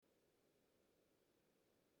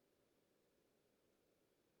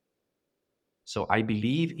So I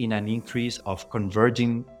believe in an increase of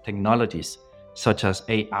converging technologies such as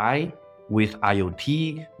AI with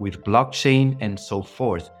IoT, with blockchain, and so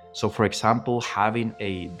forth. So for example, having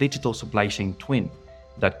a digital supply chain twin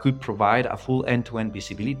that could provide a full end-to-end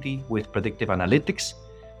visibility with predictive analytics,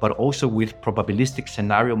 but also with probabilistic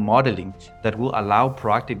scenario modeling that will allow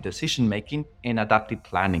proactive decision-making and adaptive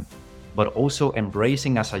planning, but also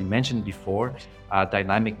embracing, as I mentioned before,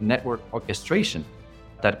 dynamic network orchestration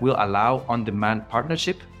that will allow on-demand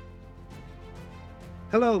partnership.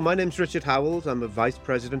 Hello, my name's Richard Howells. I'm a Vice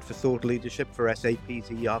President for Thought Leadership for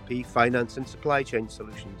SAP's ERP, Finance and Supply Chain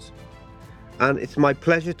Solutions. And it's my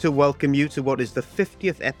pleasure to welcome you to what is the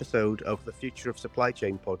 50th episode of the Future of Supply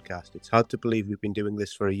Chain podcast. It's hard to believe we've been doing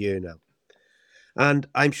this for a year now. And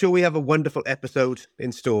I'm sure we have a wonderful episode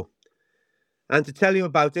in store. And to tell you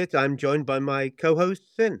about it, I'm joined by my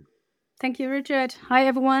co-host, Sin. Thank you, Richard. Hi,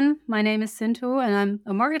 everyone. My name is Sinto, and I'm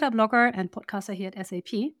a marketer, blogger, and podcaster here at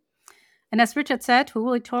SAP. And as Richard said, we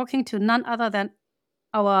will be talking to none other than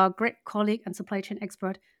our great colleague and supply chain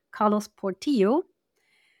expert, Carlos Portillo,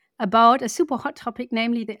 about a super hot topic,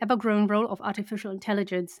 namely the ever-growing role of artificial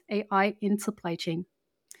intelligence, AI, in supply chain.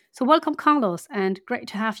 So welcome, Carlos, and great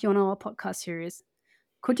to have you on our podcast series.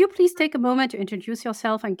 Could you please take a moment to introduce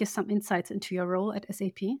yourself and give some insights into your role at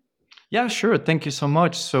SAP? Yeah, sure. Thank you so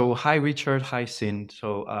much. So, hi, Richard. Hi, Sin.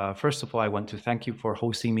 So, first of all, I want to thank you for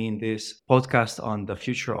hosting me in this podcast on the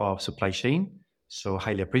future of supply chain. So,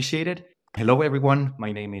 highly appreciated. Hello, everyone.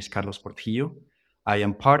 My name is Carlos Portillo. I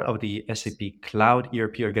am part of the SAP Cloud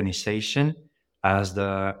ERP organization as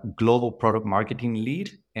the global product marketing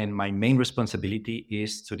lead. And my main responsibility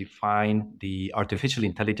is to define the artificial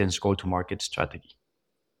intelligence go-to-market strategy.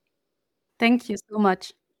 Thank you so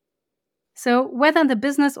much. So whether in the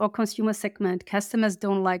business or consumer segment, customers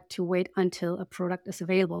don't like to wait until a product is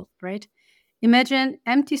available, right? Imagine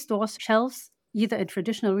empty store shelves, either in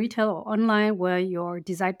traditional retail or online, where your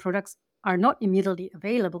desired products are not immediately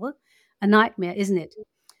available. A nightmare, isn't it?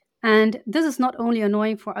 And this is not only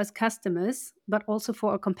annoying for us customers, but also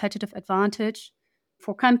for a competitive advantage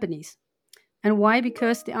for companies. And why?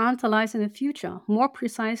 Because the answer lies in the future, more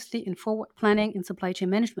precisely in forward planning and supply chain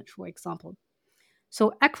management, for example.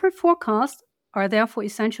 So accurate forecasts are therefore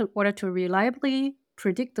essential in order to reliably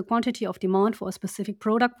predict the quantity of demand for a specific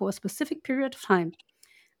product for a specific period of time.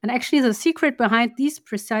 And actually, the secret behind these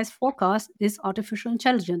precise forecasts is artificial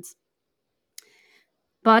intelligence.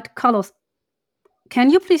 But Carlos, can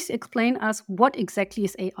you please explain us what exactly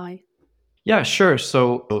is AI? Yeah, sure.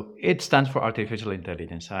 So it stands for artificial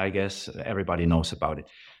intelligence. I guess everybody knows about it.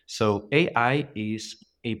 So AI is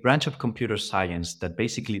a branch of computer science that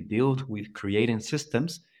basically deals with creating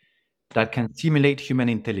systems that can simulate human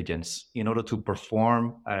intelligence in order to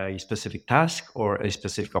perform a specific task or a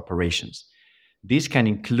specific operations. This can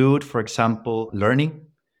include, for example, learning.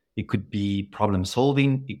 It could be problem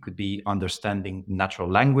solving. It could be understanding natural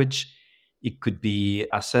language. It could be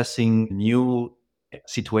assessing new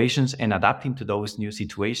situations and adapting to those new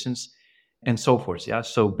situations and so forth. Yeah.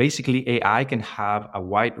 So basically, AI can have a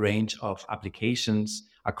wide range of applications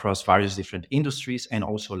across various different industries and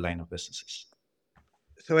also line of businesses.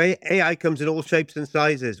 So AI comes in all shapes and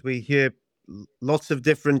sizes. We hear lots of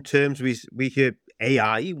different terms. We hear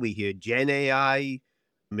AI, we hear Gen AI,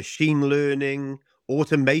 machine learning,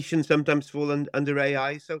 automation sometimes fall under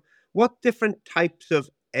AI. So what different types of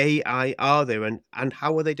AI are there and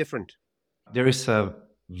how are they different? There is a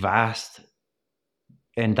vast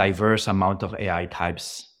and diverse amount of AI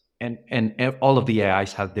types, and all of the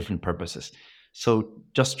AIs have different purposes. So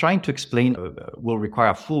just trying to explain will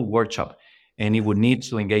require a full workshop, and it would need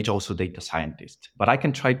to engage also data scientists. But I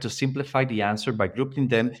can try to simplify the answer by grouping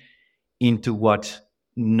them into what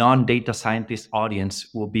non-data scientist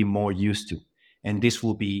audience will be more used to. And this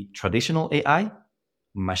will be traditional AI,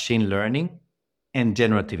 machine learning, and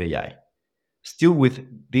generative AI. Still with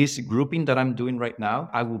this grouping that I'm doing right now,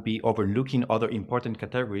 I will be overlooking other important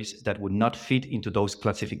categories that would not fit into those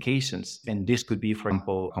classifications. And this could be, for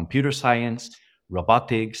example, computer science,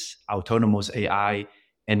 robotics, autonomous AI,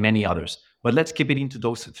 and many others. But let's keep it into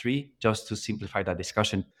those three just to simplify that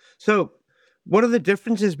discussion. So what are the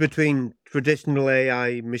differences between traditional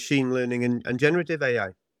AI, machine learning, and generative AI?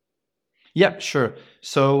 Yeah, sure.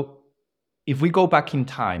 So if we go back in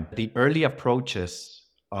time, the early approaches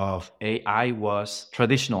of AI was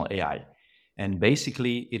traditional AI. And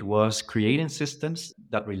basically, it was creating systems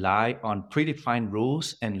that rely on predefined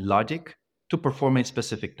rules and logic to perform a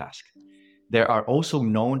specific task. There are also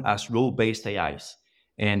known as rule-based AIs,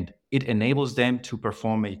 and it enables them to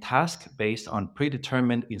perform a task based on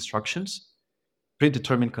predetermined instructions,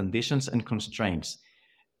 predetermined conditions, and constraints.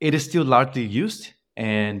 It is still largely used,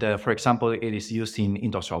 And for example, it is used in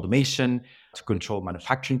industrial automation to control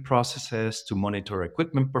manufacturing processes, to monitor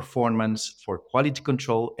equipment performance, for quality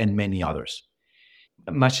control, and many others.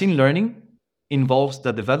 Machine learning involves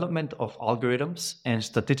the development of algorithms and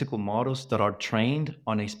statistical models that are trained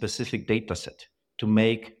on a specific data set to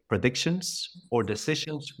make predictions or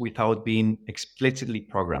decisions without being explicitly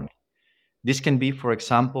programmed. This can be, for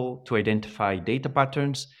example, to identify data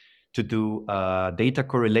patterns, to do data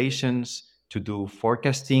correlations, to do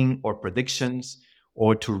forecasting or predictions,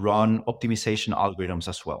 or to run optimization algorithms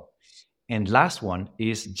as well. And last one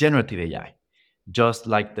is generative AI. Just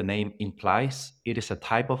like the name implies, it is a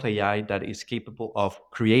type of AI that is capable of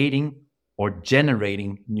creating or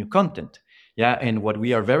generating new content. Yeah, and what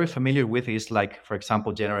we are very familiar with is like, for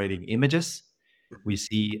example, generating images. We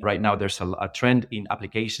see right now there's a trend in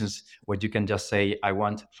applications where you can just say, I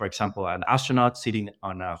want, for example, an astronaut sitting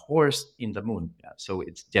on a horse in the moon. Yeah, so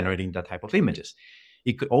it's generating that type of images.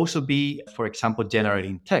 It could also be, for example,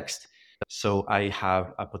 generating text. So I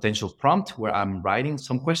have a potential prompt where I'm writing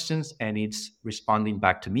some questions and it's responding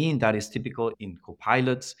back to me. And that is typical in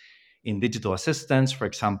copilots, in digital assistants, for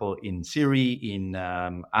example, in Siri, in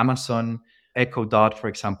Amazon, Echo Dot, for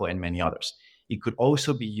example, and many others. It could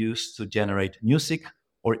also be used to generate music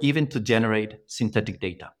or even to generate synthetic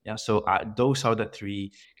data. Yeah, so those are the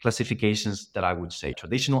three classifications that I would say: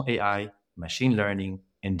 traditional AI, machine learning,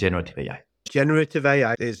 and generative AI. Generative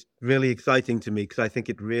AI is really exciting to me because I think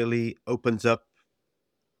it really opens up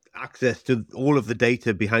access to all of the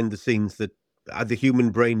data behind the scenes that the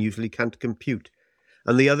human brain usually can't compute.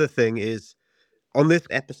 And the other thing is, on this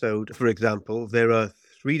episode, for example, there are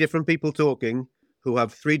 3 different people talking who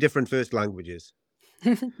have 3 different first languages.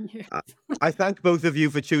 Yes. I thank both of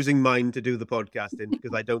you for choosing mine to do the podcast in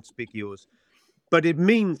because I don't speak yours. But it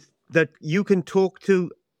means that you can talk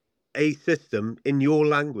to a system in your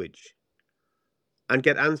language and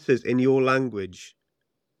get answers in your language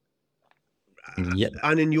Yeah.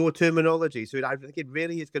 and in your terminology. So I think it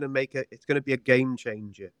really is going to it's going to be a game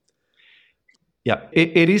changer. Yeah,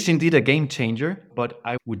 it is indeed a game changer, but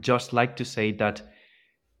I would just like to say that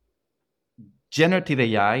generative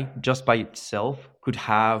AI just by itself could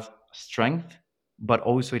have strength, but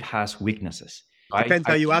also it has weaknesses. Depends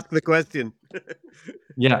how you ask the question.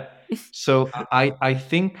 Yeah. So I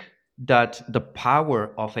think that the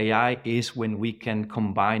power of AI is when we can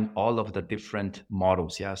combine all of the different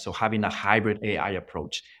models. Yeah. So having a hybrid AI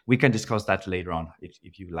approach. We can discuss that later on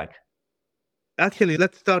if you like. Actually,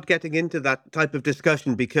 let's start getting into that type of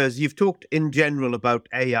discussion because you've talked in general about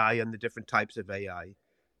AI and the different types of AI.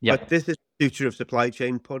 Yeah. But this is the Future of Supply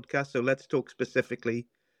Chain podcast. So let's talk specifically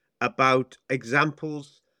about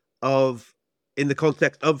examples of, in the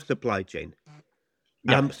context of supply chain.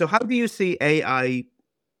 Yeah. So how do you see AI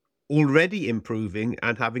already improving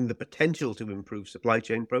and having the potential to improve supply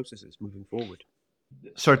chain processes moving forward?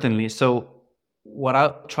 Certainly. So what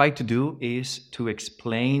I'll try to do is to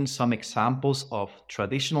explain some examples of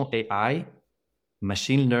traditional AI,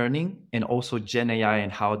 machine learning, and also Gen AI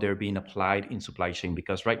and how they're being applied in supply chain.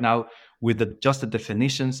 Because right now, with just the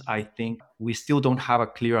definitions, I think we still don't have a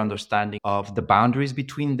clear understanding of the boundaries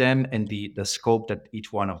between them and the scope that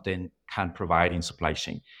each one of them can provide in supply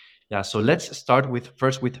chain. Yeah, so let's start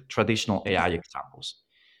first with traditional AI examples.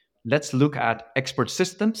 Let's look at expert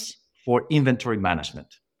systems for inventory management.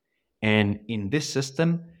 And in this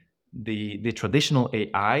system, the traditional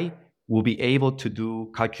AI will be able to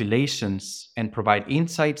do calculations and provide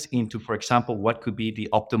insights into, for example, what could be the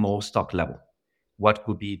optimal stock level, what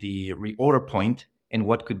could be the reorder point, and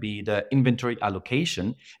what could be the inventory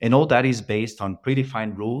allocation. And all that is based on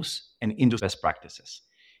predefined rules and industry best practices.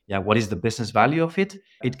 Yeah, what is the business value of it?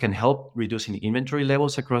 It can help reducing inventory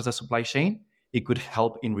levels across the supply chain. It could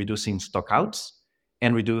help in reducing stockouts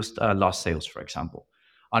and reduced lost sales, for example.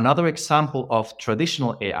 Another example of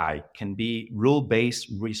traditional AI can be rule-based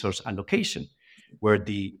resource allocation, where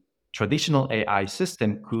the traditional AI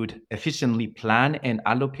system could efficiently plan and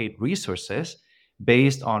allocate resources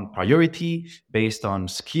based on priority, based on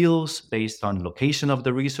skills, based on location of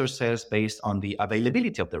the resources, based on the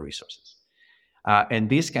availability of the resources. And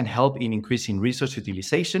this can help in increasing resource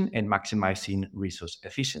utilization and maximizing resource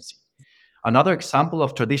efficiency. Another example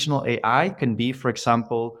of traditional AI can be, for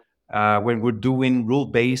example, when we're doing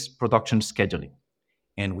rule-based production scheduling.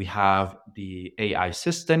 And we have the AI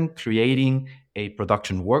system creating a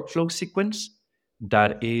production workflow sequence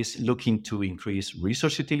that is looking to increase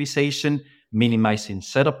resource utilization, minimizing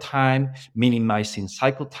setup time, minimizing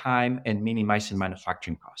cycle time, and minimizing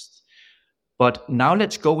manufacturing costs. But now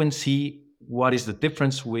let's go and see what is the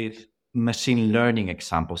difference with machine learning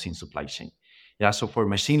examples in supply chain. Yeah, so for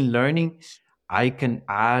machine learning, I can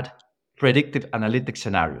add predictive analytics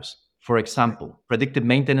scenarios. For example, predictive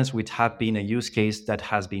maintenance, which have been a use case that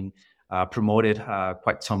has been promoted a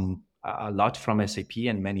lot from SAP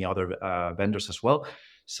and many other vendors as well.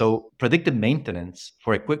 So predictive maintenance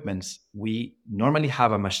for equipments, we normally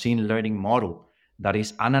have a machine learning model that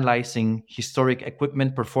is analyzing historic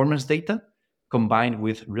equipment performance data combined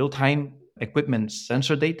with real-time equipment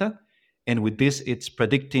sensor data. And with this, it's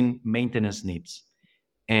predicting maintenance needs.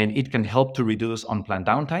 And it can help to reduce unplanned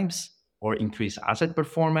downtimes or increase asset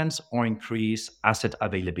performance or increase asset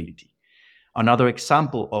availability. Another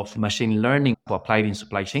example of machine learning applied in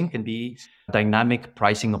supply chain can be dynamic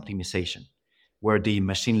pricing optimization, where the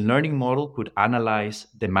machine learning model could analyze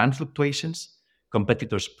demand fluctuations,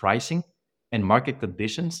 competitors' pricing, and market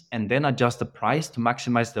conditions, and then adjust the price to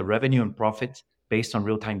maximize the revenue and profit based on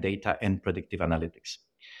real-time data and predictive analytics.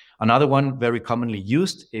 Another one very commonly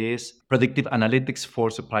used is predictive analytics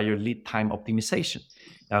for supplier lead time optimization.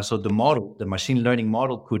 So the machine learning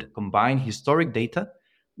model could combine historic data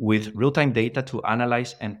with real-time data to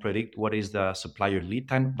analyze and predict what is the supplier lead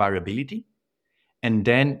time variability, and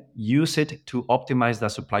then use it to optimize the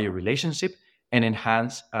supplier relationship and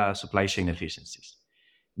enhance supply chain efficiencies.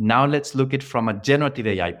 Now let's look at it from a generative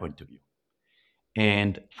AI point of view.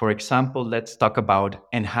 And for example, let's talk about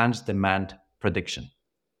enhanced demand prediction.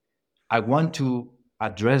 I want to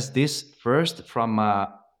address this first from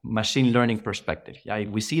a machine learning perspective. If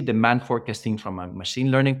we see demand forecasting from a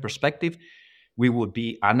machine learning perspective, we would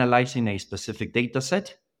be analyzing a specific data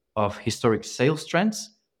set of historic sales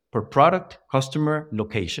trends per product, customer,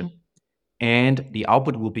 location, and the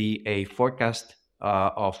output will be a forecast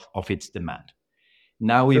of its demand.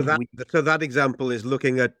 Now, so that example is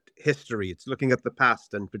looking at history. It's looking at the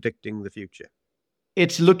past and predicting the future.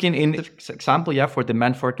 It's looking in this example, for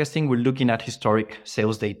demand forecasting, we're looking at historic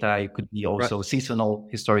sales data. It could be also seasonal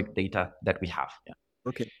historic data that we have.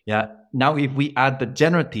 Okay. Now, if we add the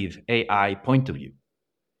generative AI point of view,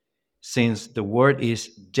 since the word is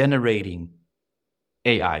generating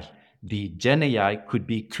AI, the Gen AI could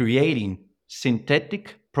be creating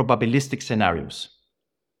synthetic probabilistic scenarios.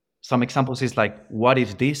 Some examples is like, what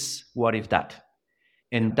if this, what if that?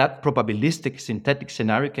 And that probabilistic synthetic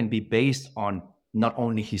scenario can be based on not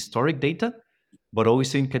only historic data, but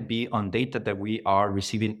also it can be on data that we are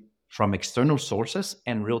receiving from external sources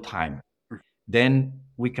and real time. Then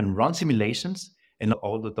we can run simulations in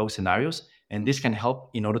all of those scenarios, and this can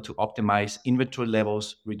help in order to optimize inventory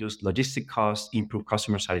levels, reduce logistic costs, improve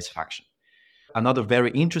customer satisfaction. Another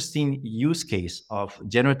very interesting use case of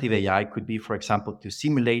generative AI could be, for example, to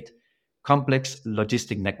simulate complex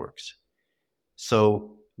logistic networks.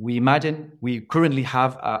 So we imagine we currently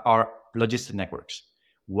have our logistic networks.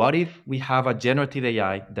 What if we have a generative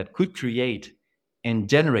AI that could create and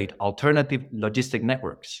generate alternative logistic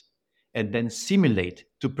networks and then simulate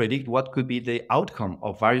to predict what could be the outcome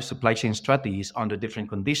of various supply chain strategies under different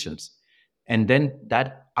conditions? And then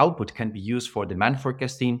that output can be used for demand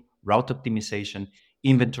forecasting, route optimization,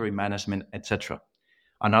 inventory management, etc.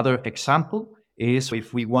 Another example is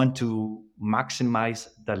if we want to maximize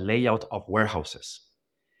the layout of warehouses.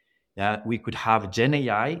 We could have Gen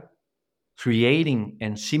AI creating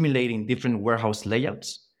and simulating different warehouse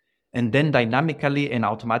layouts, and then dynamically and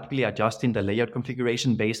automatically adjusting the layout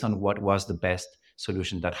configuration based on what was the best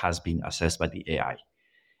solution that has been assessed by the AI.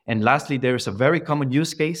 And lastly, there is a very common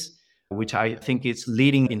use case, which I think is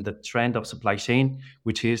leading in the trend of supply chain,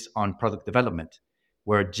 which is on product development,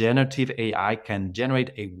 where generative AI can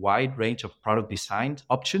generate a wide range of product design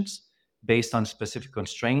options based on specific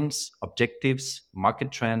constraints, objectives,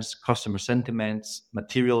 market trends, customer sentiments,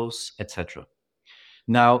 materials, etc.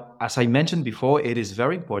 Now, as I mentioned before, it is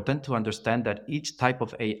very important to understand that each type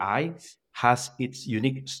of AI has its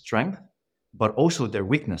unique strength, but also their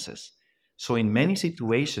weaknesses. So in many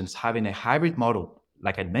situations, having a hybrid model,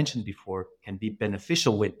 like I mentioned before, can be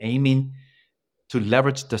beneficial when aiming to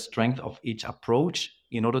leverage the strength of each approach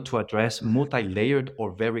in order to address multi-layered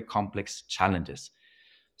or very complex challenges.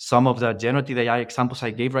 Some of the generative AI examples I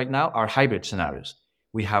gave right now are hybrid scenarios.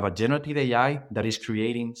 We have a generative AI that is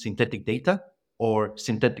creating synthetic data or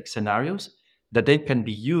synthetic scenarios that then can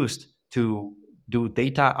be used to do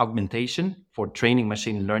data augmentation for training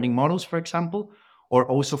machine learning models, for example, or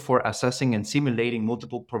also for assessing and simulating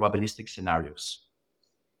multiple probabilistic scenarios.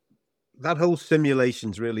 That whole simulation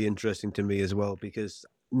is really interesting to me as well, because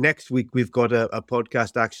next week we've got a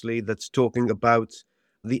podcast actually that's talking about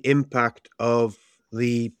the impact of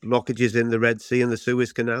the blockages in the Red Sea and the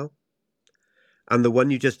Suez Canal. And the one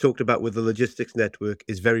you just talked about with the logistics network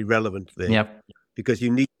is very relevant there. Yep. Because you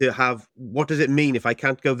need to have, what does it mean if I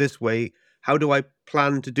can't go this way? How do I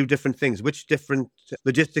plan to do different things? Which different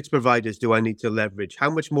logistics providers do I need to leverage? How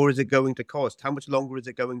much more is it going to cost? How much longer is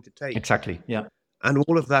it going to take? Exactly. Yeah. And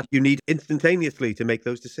all of that you need instantaneously to make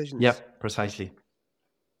those Yeah. decisions. Precisely.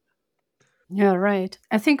 Yeah, right.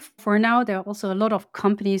 I think for now, there are also a lot of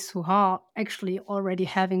companies who are actually already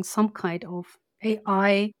having some kind of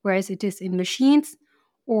AI, whereas it is in machines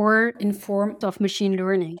or in form of machine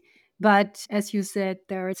learning. But as you said,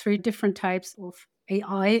 there are three different types of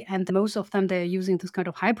AI, and most of them, they're using this kind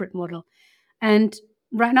of hybrid model. And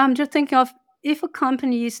right now, I'm just thinking of if a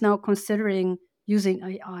company is now considering using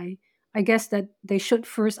I guess that they should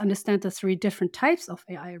first understand the three different types of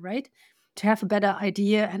AI, right? To have a better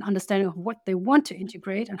idea and understanding of what they want to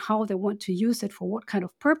integrate and how they want to use it for what kind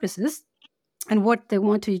of purposes and what they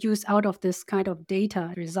want to use out of this kind of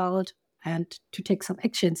data result and to take some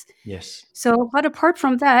actions. Yes. So, but apart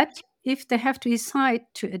from that, if they have to decide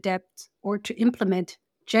to adapt or to implement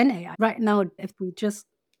Gen AI, right now, if we just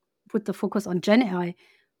put the focus on Gen AI,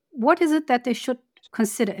 what is it that they should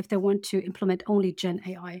consider if they want to implement only Gen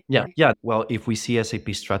AI? Yeah. Yeah. Well, if we see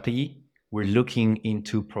SAP strategy, we're looking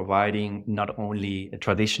into providing not only a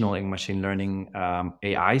traditional and machine learning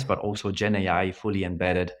AIs, but also Gen AI fully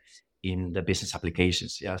embedded in the business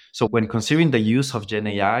applications. Yeah. So when considering the use of Gen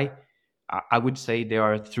AI, I would say there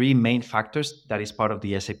are three main factors that is part of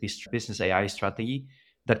the SAP business AI strategy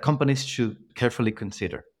that companies should carefully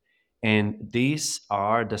consider. And these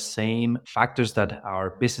are the same factors that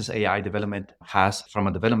our business AI development has from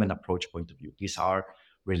a development approach point of view. These are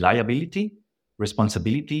reliability,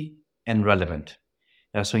 responsibility, and relevant.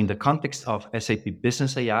 So, in the context of SAP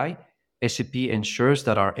Business AI, SAP ensures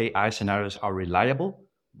that our AI scenarios are reliable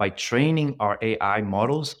by training our AI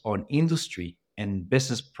models on industry and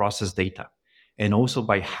business process data, and also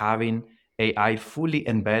by having AI fully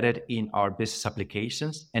embedded in our business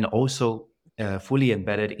applications and also fully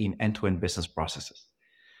embedded in end to end business processes.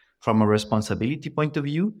 From a responsibility point of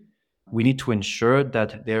view, we need to ensure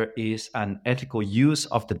that there is an ethical use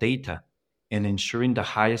of the data and ensuring the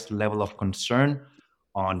highest level of concern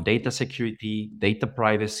on data security, data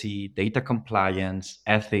privacy, data compliance,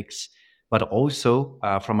 ethics. But also,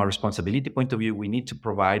 from a responsibility point of view, we need to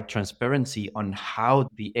provide transparency on how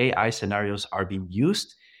the AI scenarios are being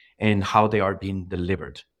used and how they are being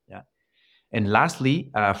delivered. Yeah. And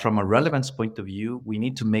lastly, from a relevance point of view, we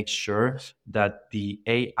need to make sure that the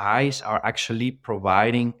AIs are actually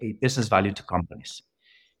providing a business value to companies.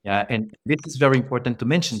 Yeah, and this is very important to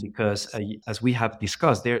mention because, as we have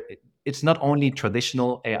discussed, it's not only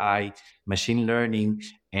traditional AI, machine learning,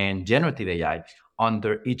 and generative AI.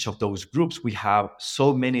 Under each of those groups, we have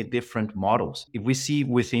so many different models. If we see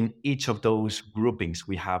within each of those groupings,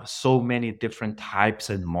 we have so many different types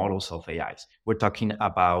and models of AIs. We're talking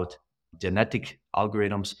about genetic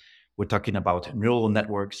algorithms, we're talking about neural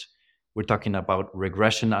networks, we're talking about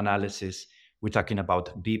regression analysis, we're talking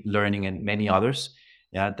about deep learning, and many others.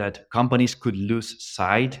 Yeah, that companies could lose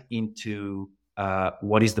sight into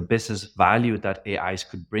what is the business value that AIs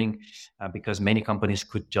could bring, because many companies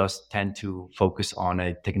could just tend to focus on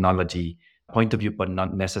a technology point of view, but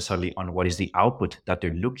not necessarily on what is the output that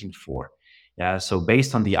they're looking for. Yeah, so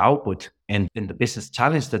based on the output and the business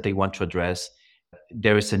challenge that they want to address,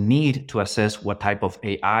 there is a need to assess what type of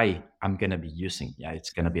AI I'm going to be using. Yeah, it's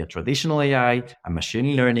going to be a traditional AI, a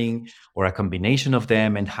machine learning, or a combination of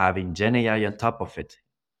them and having Gen AI on top of it.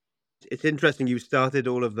 It's interesting you started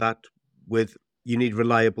all of that with you need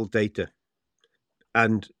reliable data.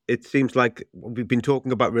 And it seems like we've been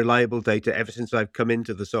talking about reliable data ever since I've come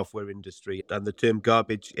into the software industry, and the term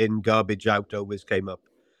garbage in, garbage out always came up.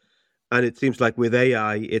 And it seems like with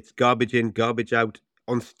AI, it's garbage in, garbage out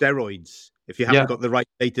on steroids if you haven't Yeah, got the right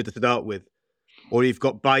data to start with, or you've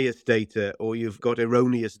got biased data, or you've got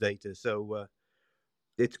erroneous data. So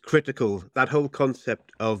it's critical. That whole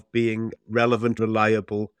concept of being relevant,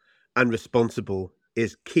 reliable, and responsible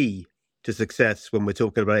is key to success when we're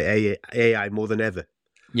talking about AI more than ever.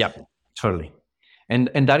 yeah, totally. And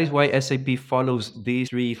that is why SAP follows these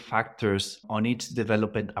three factors on each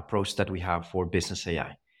development approach that we have for business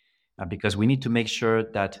AI, because we need to make sure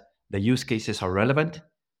that the use cases are relevant,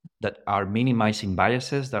 that are minimizing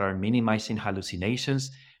biases, that are minimizing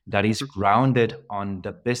hallucinations, that is grounded on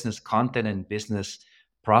the business content and business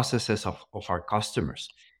processes of our customers.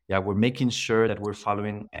 Yeah, we're making sure that we're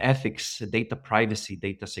following ethics, data privacy,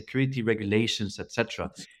 data security regulations,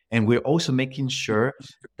 etc. And we're also making sure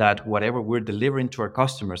that whatever we're delivering to our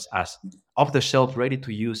customers as off the shelf, ready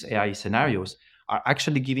to use AI scenarios are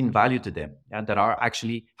actually giving value to them and that are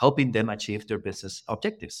actually helping them achieve their business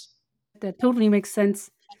objectives. That totally makes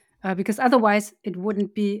sense because otherwise it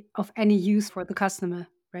wouldn't be of any use for the customer,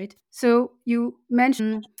 right? So you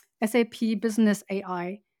mentioned SAP Business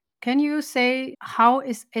AI. Can you say how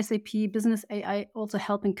is SAP Business AI also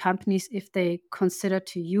helping companies if they consider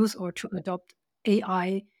to use or to adopt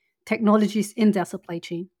AI technologies in their supply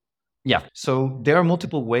chain? Yeah. So there are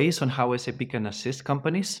multiple ways on how SAP can assist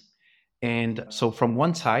companies. And so from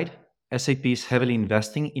one side, SAP is heavily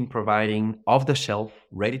investing in providing off the shelf,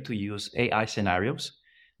 ready to use AI scenarios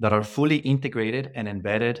that are fully integrated and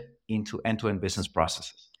embedded into end to end business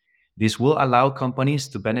processes. This will allow companies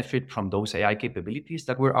to benefit from those AI capabilities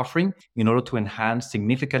that we're offering in order to enhance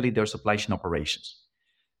significantly their supply chain operations.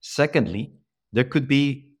 Secondly, there could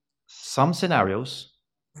be some scenarios,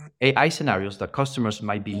 AI scenarios that customers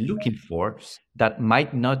might be looking for that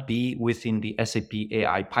might not be within the SAP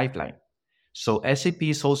AI pipeline. So SAP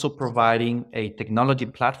is also providing a technology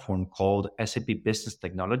platform called SAP Business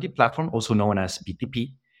Technology Platform, also known as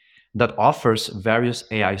BTP, that offers various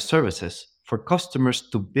AI services for customers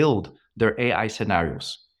to build their AI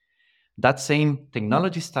scenarios. That same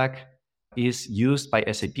technology stack is used by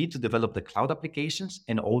SAP to develop the cloud applications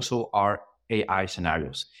and also our AI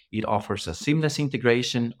scenarios. It offers a seamless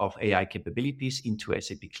integration of AI capabilities into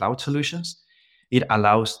SAP cloud solutions. It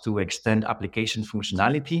allows to extend application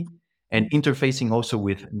functionality and interfacing also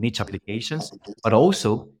with niche applications, but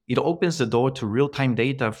also it opens the door to real-time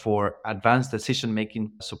data for advanced decision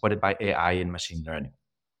making supported by AI and machine learning.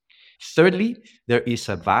 Thirdly, there is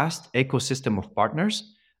a vast ecosystem of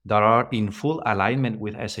partners that are in full alignment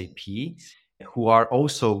with SAP who are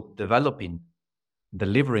also developing,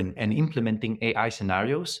 delivering, and implementing AI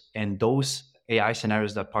scenarios. And those AI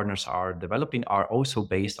scenarios that partners are developing are also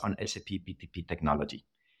based on SAP BTP technology.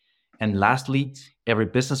 And lastly, every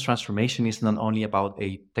business transformation is not only about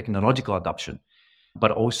a technological adoption, but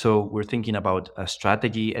also we're thinking about a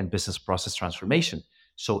strategy and business process transformation.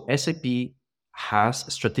 So SAP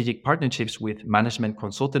has strategic partnerships with management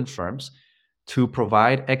consultant firms to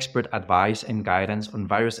provide expert advice and guidance on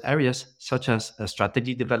various areas such as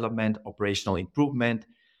strategy development, operational improvement,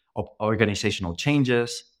 organizational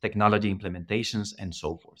changes, technology implementations, and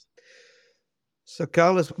so forth. So,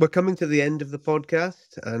 Carlos, we're coming to the end of the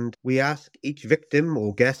podcast, and we ask each victim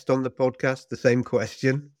or guest on the podcast the same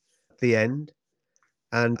question at the end.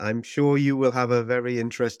 And I'm sure you will have a very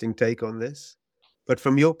interesting take on this. But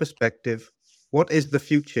from your perspective, what is the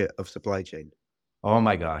future of supply chain? Oh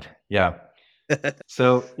my God. Yeah.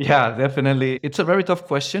 So, yeah, definitely. It's a very tough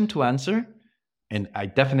question to answer. And I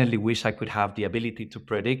definitely wish I could have the ability to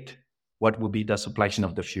predict what will be the supply chain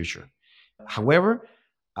of the future. However,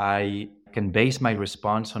 I can base my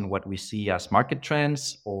response on what we see as market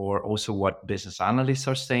trends or also what business analysts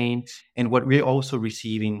are saying and what we're also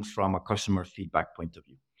receiving from a customer feedback point of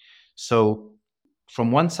view. So,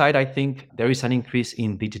 from one side, I think there is an increase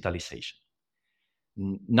in digitalization,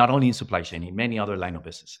 not only in supply chain, in many other line of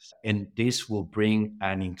businesses. And this will bring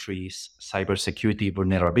an increased cybersecurity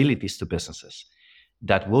vulnerabilities to businesses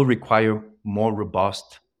that will require more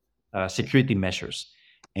robust security measures.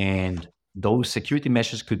 And those security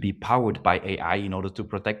measures could be powered by AI in order to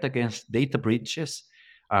protect against data breaches,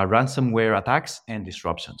 ransomware attacks, and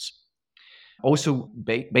disruptions. Also,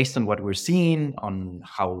 based on what we're seeing on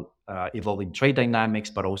how evolving trade dynamics,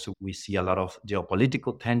 but also we see a lot of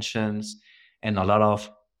geopolitical tensions and a lot of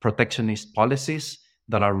protectionist policies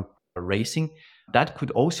that are raising, that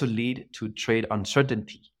could also lead to trade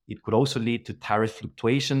uncertainty. It could also lead to tariff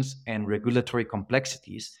fluctuations and regulatory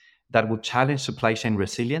complexities that will challenge supply chain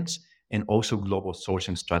resilience and also global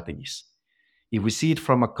sourcing strategies. If we see it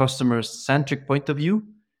from a customer centric point of view,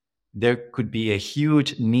 there could be a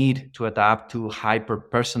huge need to adapt to hyper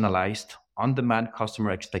personalized, on demand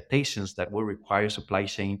customer expectations that will require supply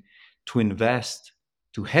chain to invest,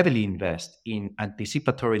 to heavily invest in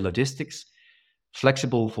anticipatory logistics,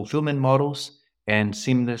 flexible fulfillment models, and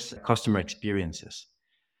seamless customer experiences.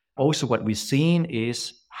 Also, what we've seen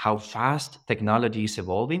is how fast technology is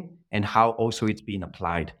evolving and how also it's being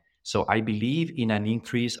applied. So I believe in an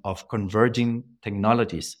increase of converging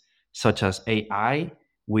technologies such as AI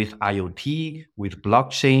with IoT, with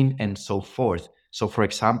blockchain, and so forth. So, for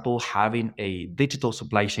example, having a digital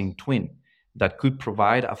supply chain twin that could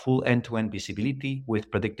provide a full end to end visibility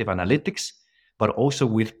with predictive analytics, but also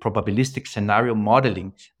with probabilistic scenario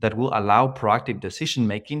modeling that will allow proactive decision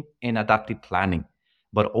making and adaptive planning,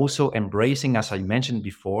 but also embracing, as I mentioned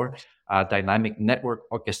before, dynamic network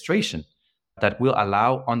orchestration that will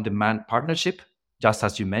allow on demand partnership, just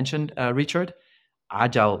as you mentioned, Richard,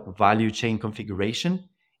 agile value chain configuration,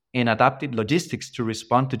 and adaptive logistics to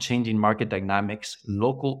respond to changing market dynamics,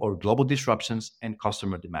 local or global disruptions, and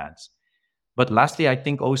customer demands. But lastly, I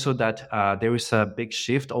think also that there is a big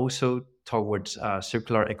shift also towards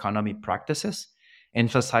circular economy practices,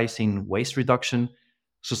 emphasizing waste reduction,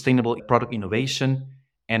 sustainable product innovation,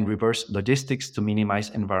 and reverse logistics to minimize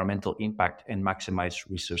environmental impact and maximize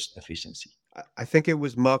resource efficiency. I think it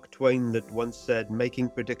was Mark Twain that once said, making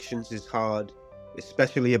predictions is hard,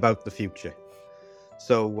 especially about the future.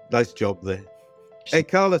 So nice job there. Hey,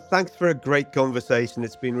 Carlos, thanks for a great conversation.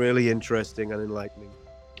 It's been really interesting and enlightening.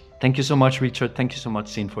 Thank you so much, Richard. Thank you so much,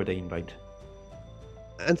 Sin, for the invite.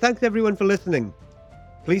 And thanks everyone for listening.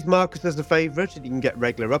 Please mark us as a favorite and you can get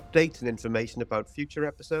regular updates and information about future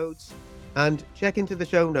episodes. And check into the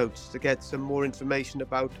show notes to get some more information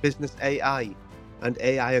about business AI and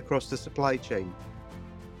AI across the supply chain.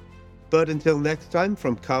 But until next time,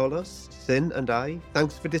 from Carlos, Sin, and I,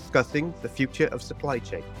 thanks for discussing the future of supply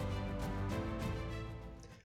chain.